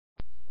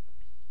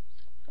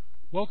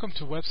Welcome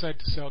to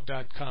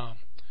website2sell.com.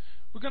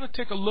 We're going to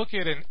take a look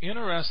at an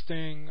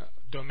interesting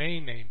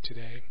domain name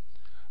today.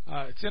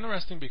 It's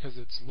interesting because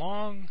it's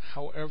long,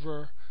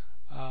 however,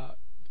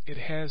 it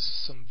has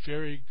some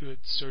very good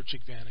search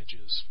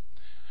advantages.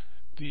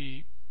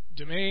 The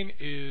domain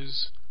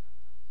is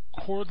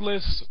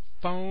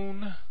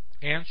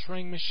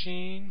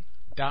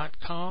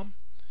cordlessphoneansweringmachine.com.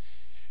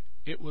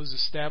 It was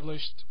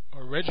established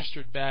or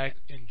registered back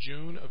in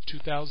June of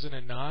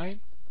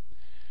 2009.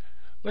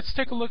 Let's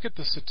take a look at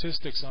the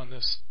statistics on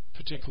this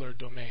particular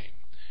domain.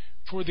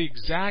 For the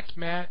exact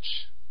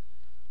match,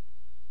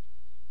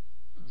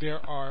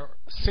 there are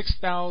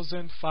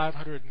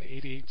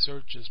 6,588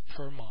 searches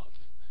per month.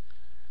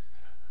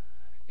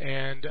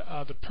 And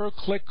the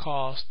per-click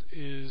cost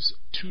is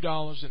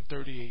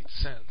 $2.38.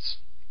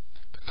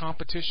 The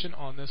competition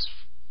on this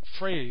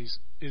phrase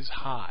is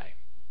high.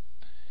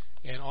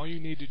 And all you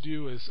need to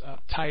do is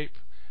type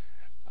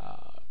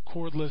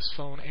cordless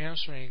phone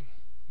answering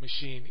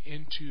machine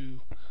into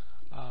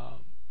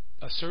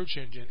a search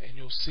engine, and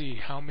you'll see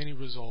how many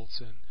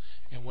results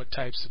and what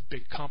types of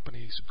big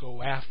companies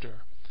go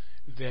after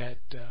that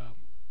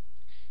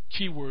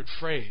keyword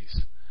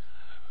phrase.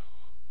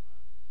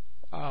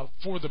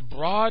 For the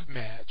broad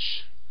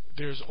match,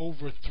 there's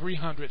over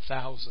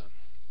 300,000.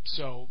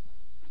 So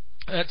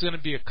that's going to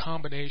be a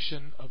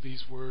combination of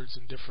these words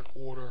in different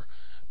order,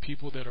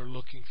 people that are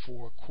looking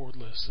for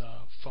cordless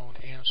phone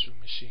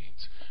answering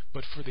machines.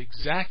 But for the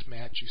exact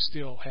match, you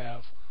still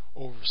have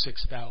over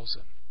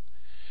 6,000.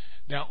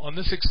 Now on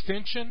this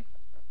extension,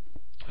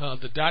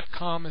 the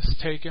 .com is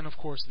taken. Of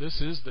course, this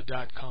is the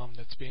 .com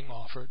that's being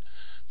offered.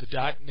 The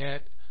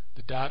 .net,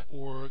 the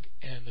 .org,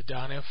 and the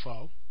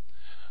 .fo.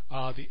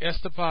 The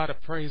EstiBot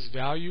Appraisal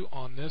Value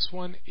on this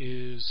one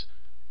is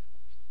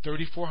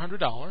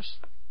 $3,400,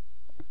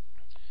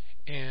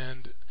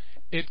 and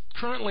it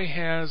currently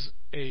has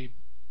a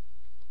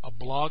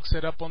blog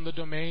set up on the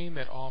domain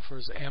that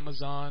offers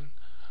Amazon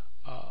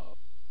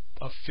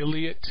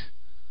affiliate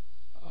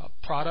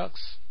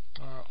products,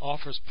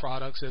 offers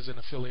products as an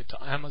affiliate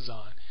to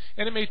Amazon,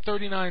 and it made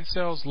 39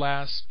 sales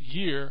last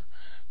year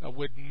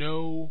with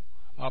no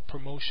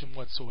promotion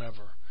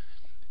whatsoever.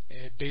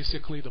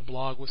 Basically, the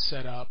blog was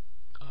set up.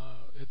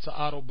 It's an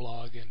auto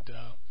blog, and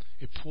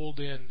it pulled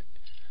in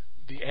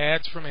the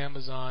ads from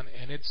Amazon,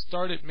 and it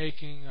started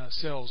making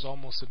sales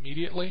almost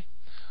immediately.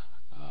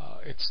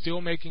 It's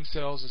still making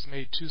sales. It's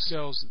made 2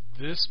 sales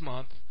this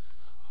month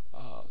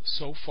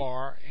so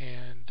far,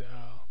 and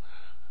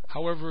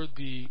however,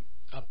 the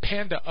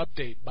Panda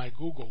update by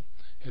Google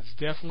has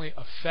definitely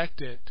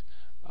affected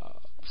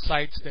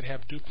sites that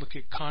have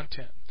duplicate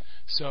content.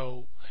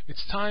 So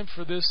it's time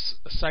for this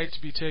site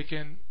to be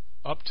taken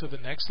up to the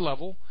next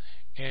level,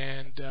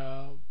 and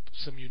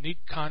some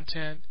unique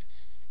content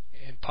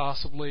and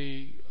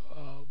possibly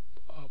a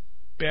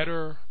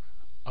better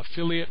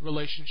affiliate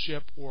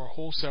relationship or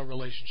wholesale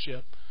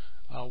relationship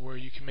where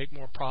you can make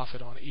more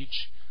profit on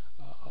each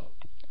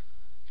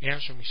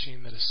answering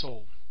machine that is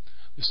sold.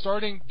 The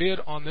starting bid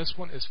on this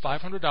one is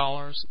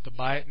 $500. The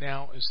buy it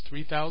now is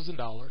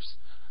 $3,000.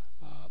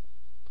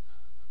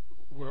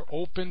 We're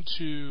open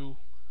to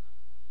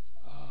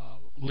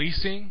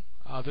leasing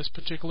this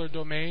particular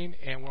domain,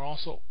 and we're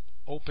also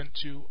open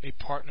to a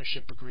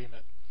partnership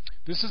agreement.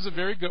 This is a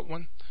very good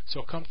one,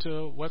 so come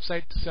to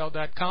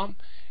website2sell.com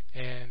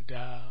and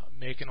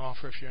make an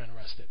offer if you're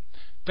interested.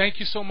 Thank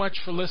you so much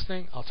for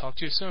listening. I'll talk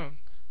to you soon.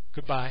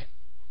 Goodbye.